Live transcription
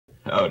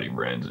Howdy,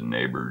 friends and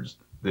neighbors.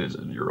 This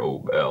is your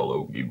old pal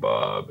Okie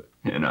Bob,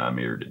 and I'm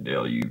here to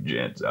tell you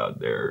gents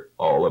out there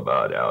all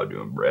about how to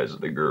impress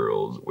the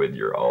girls with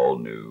your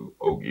all-new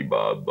Okie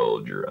Bob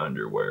Bulger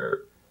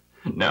underwear.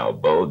 Now,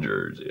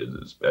 Bulgers is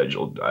a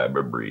special type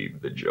of brief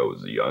that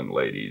shows the young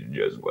ladies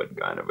just what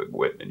kind of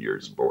equipment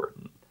you're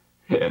sporting.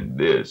 And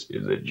this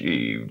is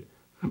achieved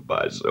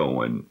by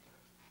sewing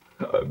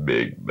a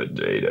big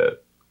potato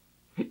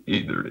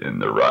either in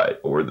the right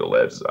or the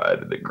left side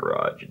of the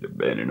crotch,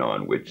 depending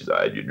on which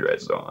side you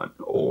dress on,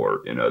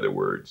 or, in other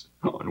words,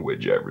 on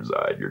whichever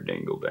side your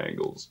dingle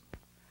dangles.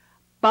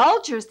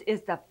 Bulger's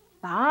is the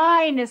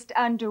finest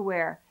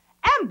underwear,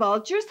 and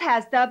Bulger's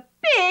has the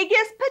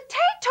biggest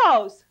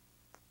potatoes.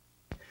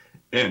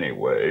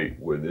 Anyway,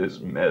 with this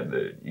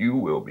method, you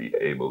will be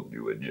able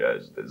to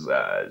adjust the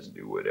size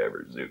to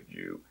whatever suits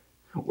you,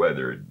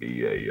 whether it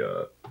be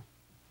a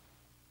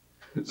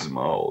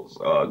small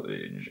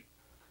sausage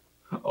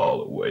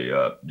all the way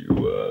up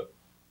to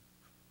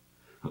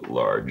a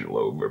large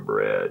loaf of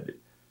bread.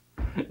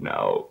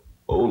 Now,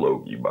 old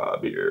Okie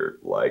Bob here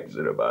likes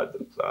it about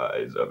the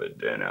size of a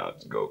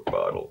 10-ounce Coke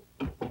bottle.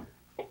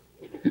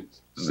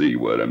 See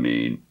what I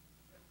mean?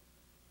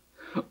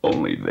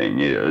 Only thing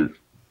is,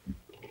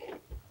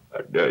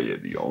 I tell you,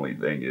 the only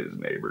thing is,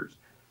 neighbors,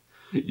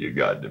 you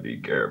got to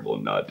be careful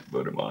not to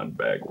put them on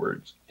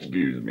backwards.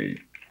 Excuse me.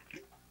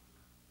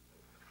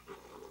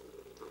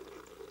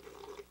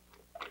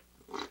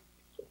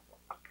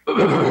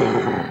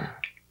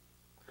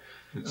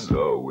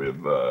 So if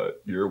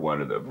you're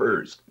one of the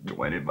first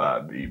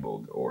 25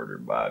 people to order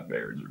 5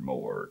 pairs or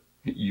more,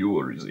 you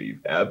will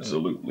receive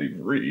absolutely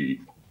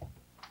free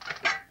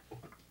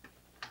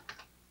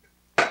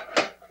an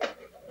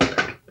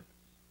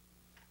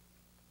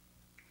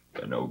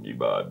Okie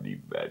Bob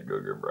deep fat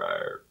cooker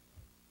fryer.